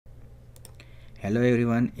Hello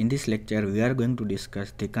everyone, in this lecture we are going to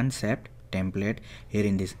discuss the concept template. Here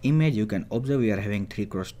in this image you can observe we are having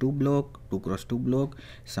 3x2 block, 2x2 block,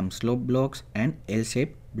 some slope blocks and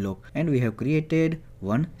L-shaped block, and we have created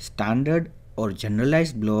one standard or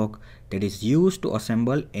generalized block that is used to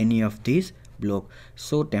assemble any of these block.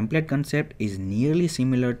 So template concept is nearly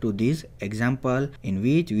similar to this example in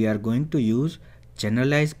which we are going to use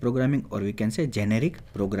generalized programming, or we can say generic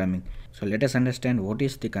programming. So let us understand what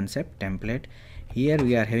is the concept template. Here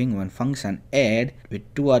we are having one function add with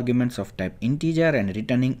two arguments of type integer and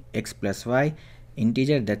returning x plus y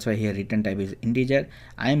integer. That's why here return type is integer.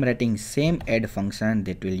 I am writing same add function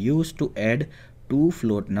that will use to add two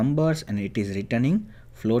float numbers and it is returning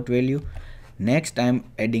float value. Next I am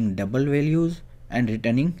adding double values and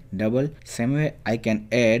returning double. Same way I can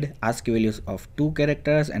add ASCII values of two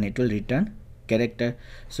characters and it will return character.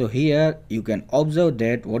 So here you can observe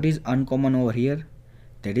that what is uncommon over here,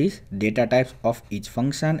 that is data types of each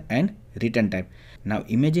function and return type. Now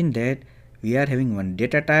imagine that we are having one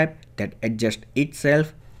data type that adjusts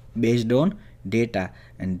itself based on data,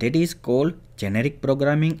 and that is called generic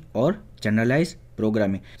programming or generalized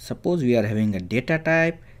programming. Suppose we are having a data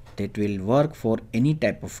type that will work for any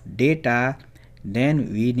type of data,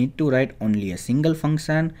 then we need to write only a single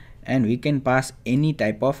function and we can pass any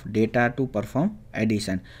type of data to perform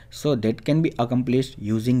addition. So that can be accomplished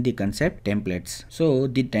using the concept templates. So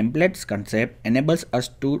the templates concept enables us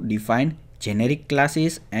to define generic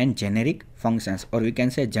classes and generic functions, or we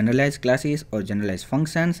can say generalized classes or generalized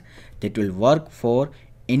functions that will work for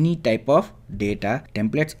any type of data.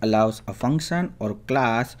 Templates allows a function or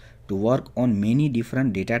class to work on many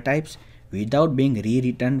different data types without being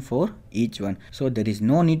rewritten for each one. So there is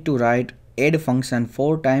no need to write add function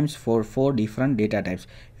 4 times for 4 different data types.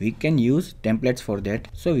 We can use templates for that.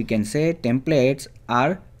 So we can say templates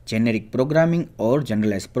are generic programming or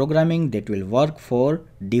generalized programming that will work for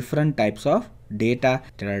different types of data.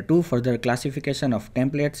 There are two further classification of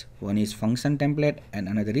templates. One is function template and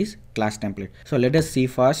another is class template. So let us see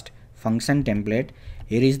first function template.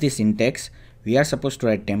 Here is the syntax. We are supposed to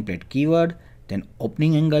write template keyword, then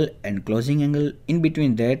opening angle and closing angle, in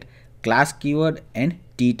between that class keyword and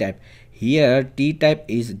t type. Here t type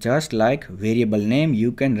is just like variable name.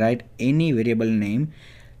 You can write any variable name.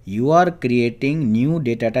 You are creating new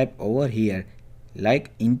data type over here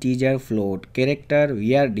like integer, float, character.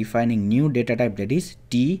 We are defining new data type, that is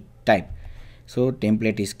t type. So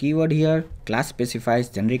template is keyword here. Class specifies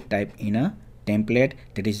generic type in a template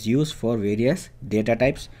that is used for various data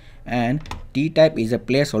types, and t type is a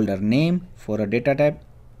placeholder name for a data type.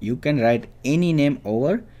 You can write any name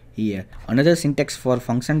over here. Another syntax for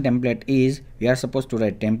function template is we are supposed to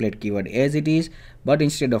write template keyword as it is, but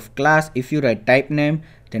instead of class, if you write type name,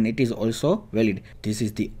 then it is also valid. This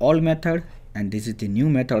is the old method and this is the new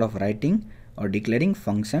method of writing or declaring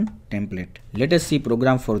function template. Let us see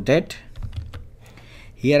program for that.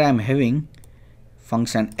 Here I am having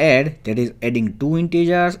function add that is adding two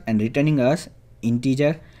integers and returning us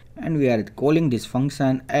integer, and we are calling this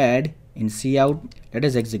function add in cout. Let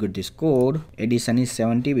us execute this code. Addition is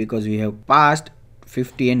 70 because we have passed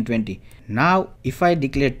 50 and 20. Now if I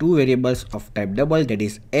declare two variables of type double, that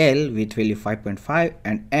is L with value 5.5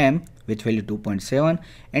 and M with value 2.7,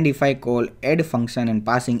 and if I call add function and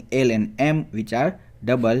passing L and M which are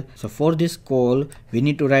double, so for this call we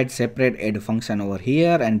need to write separate add function over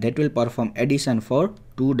here and that will perform addition for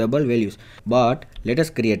two double values. But let us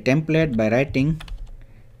create template by writing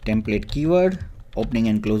template keyword, opening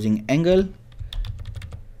and closing angle,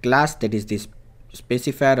 class that is this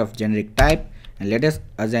specifier of generic type, and let us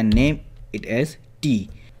assign name it as t.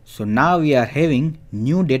 So now we are having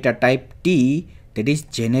new data type t, that is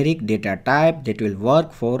generic data type that will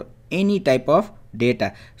work for any type of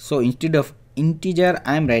data. So instead of integer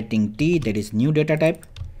I am writing t, that is new data type,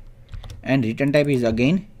 and return type is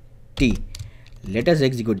again t. Let us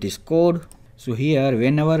execute this code. So here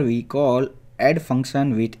whenever we call add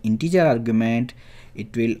function with integer argument,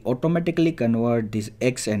 it will automatically convert this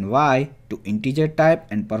x and y to integer type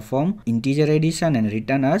and perform integer addition and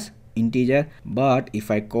return us integer. But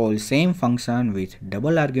if I call same function with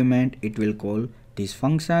double argument, it will call this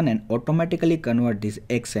function and automatically convert this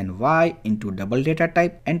x and y into double data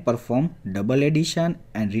type and perform double addition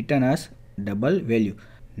and return us double value.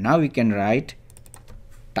 Now we can write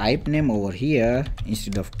type name over here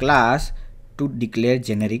instead of class to declare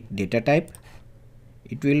generic data type.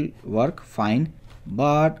 It will work fine,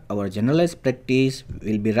 but our generalized practice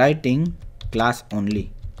will be writing class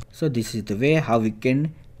only. So this is the way how we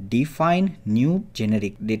can define new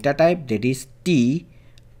generic data type, that is t,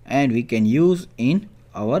 and we can use in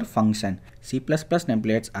our function. C++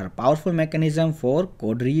 templates are a powerful mechanism for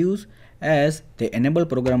code reuse as they enable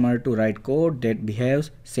programmer to write code that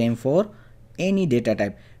behaves same for any data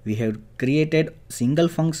type. We have created single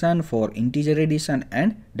function for integer addition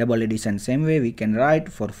and double addition. Same way we can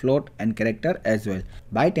write for float and character as well.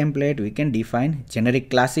 By template we can define generic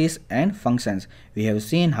classes and functions. We have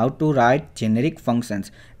seen how to write generic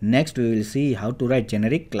functions. Next we will see how to write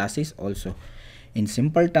generic classes also. In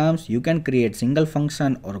simple terms, you can create single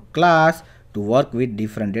function or class to work with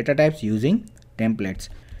different data types using templates.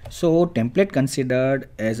 So template considered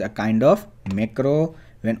as a kind of macro.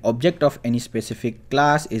 When object of any specific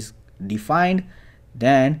class is defined,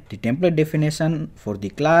 then the template definition for the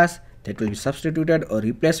class that will be substituted or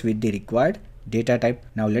replaced with the required data type.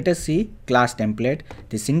 Now let us see class template.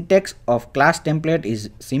 The syntax of class template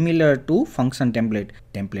is similar to function template.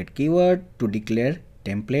 Template keyword to declare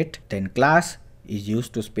template, then class is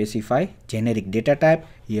used to specify generic data type.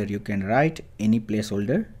 Here you can write any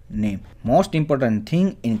placeholder name. Most important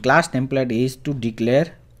thing in class template is to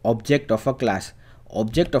declare object of a class.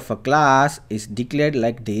 Object of a class is declared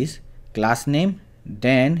like this: class name,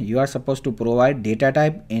 then you are supposed to provide data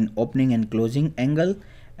type in opening and closing angle,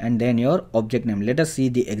 and then your object name. Let us see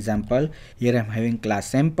the example. Here I am having class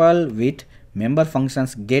sample with member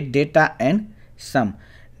functions get data and sum.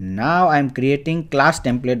 Now I am creating class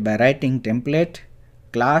template by writing template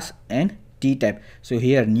class and t type. So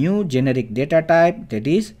here new generic data type, that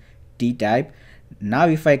is t type. Now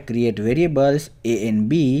if I create variables a and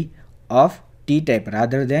b of t type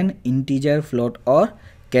rather than integer, float or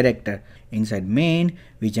character. Inside main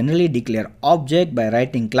we generally declare object by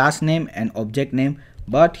writing class name and object name,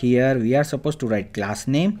 but here we are supposed to write class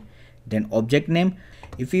name then object name.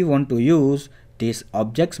 If we want to use these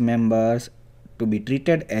objects members to be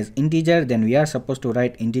treated as integer, then we are supposed to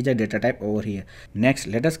write integer data type over here. Next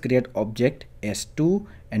let us create object s2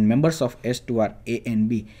 and members of s2 are a and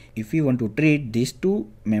b. If we want to treat these two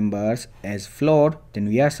members as float, then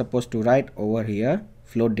we are supposed to write over here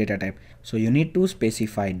float data type. So you need to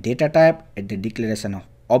specify data type at the declaration of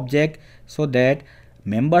object so that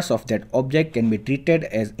members of that object can be treated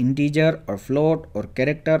as integer or float or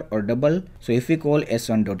character or double. So if we call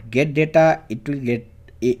s1.getData, it will get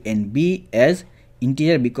a and b as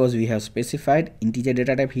integer because we have specified integer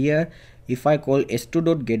data type here. If I call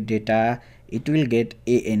s2.getData, it will get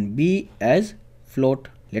a and b as float.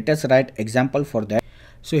 Let us write example for that.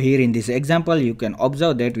 So here in this example you can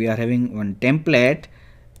observe that we are having one template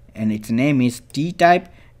and its name is t type,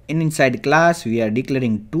 and inside class we are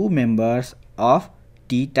declaring two members of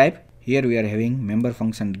t type. Here we are having member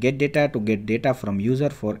function get data to get data from user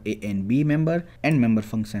for a and b member, and member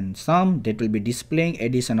function sum that will be displaying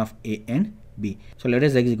addition of a and b. So let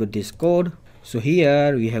us execute this code. So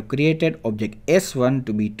here we have created object s1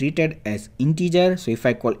 to be treated as integer. So if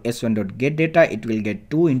I call s1.getData, it will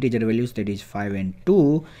get two integer values, that is 5 and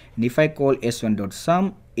 2. And if I call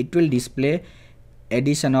s1.sum, it will display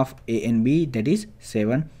addition of a and b, that is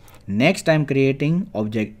 7. Next I am creating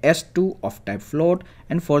object s2 of type float,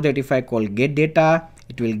 and for that if I call getData,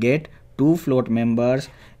 it will get two float members,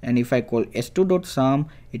 and if I call s2.sum,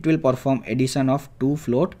 it will perform addition of two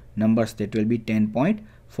float numbers, that will be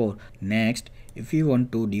 10.4. Next, if you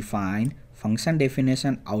want to define function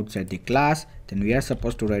definition outside the class, then we are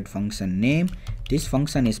supposed to write function name. This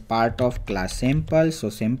function is part of class sample, so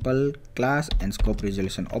sample class and scope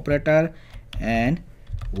resolution operator, and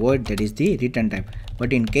void, that is the return type.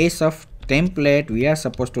 But in case of template, we are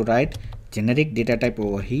supposed to write generic data type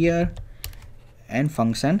over here and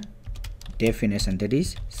function definition, that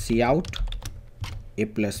is cout a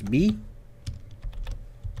plus b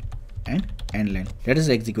and end line. Let us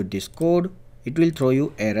execute this code. It will throw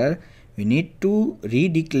you error. We need to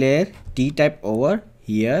redeclare t type over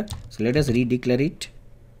here. So let us redeclare it.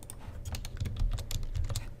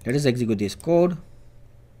 Let us execute this code.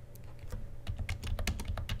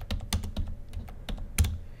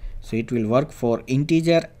 So it will work for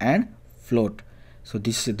integer and float. So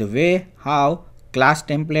this is the way how class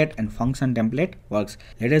template and function template works.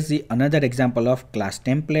 Let us see another example of class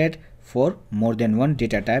template for more than one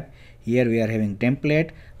data type. Here we are having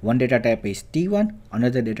template, one data type is t1,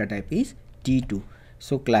 another data type is t2.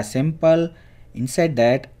 So class sample, inside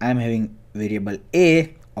that I am having variable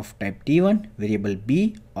a of type t1, variable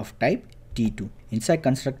b of type t2. Inside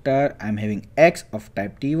constructor I am having x of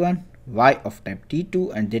type t1, y of type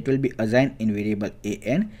t2, and that will be assigned in variable a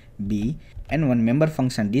and b, and one member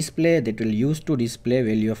function display that will use to display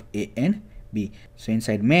value of a and b. So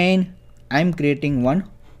inside main I am creating one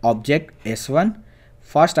object s1.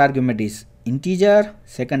 First argument is integer,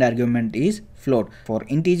 second argument is float. For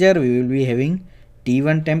integer we will be having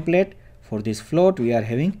t1 template, for this float we are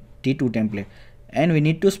having t2 template, and we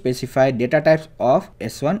need to specify data types of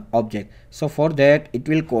s1 object. So for that it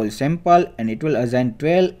will call sample and it will assign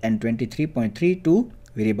 12 and 23.3 to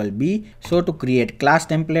variable b. So to create class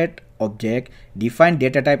template object, define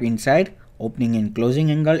data type inside opening and closing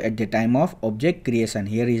angle at the time of object creation.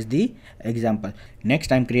 Here is the example.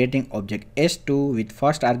 Next, I'm creating object s2 with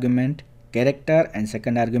first argument character and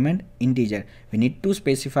second argument integer. We need to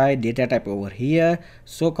specify data type over here,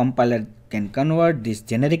 so compiler can convert this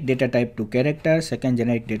generic data type to character, second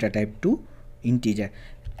generic data type to integer.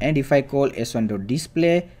 And if I call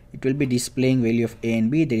s1.display, it will be displaying value of a and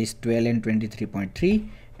b, that is 12 and 23.3,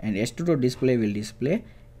 and s2.display will display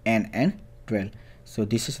n and 12. So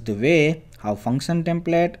this is the way how function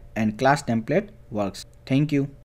template and class template works. Thank you.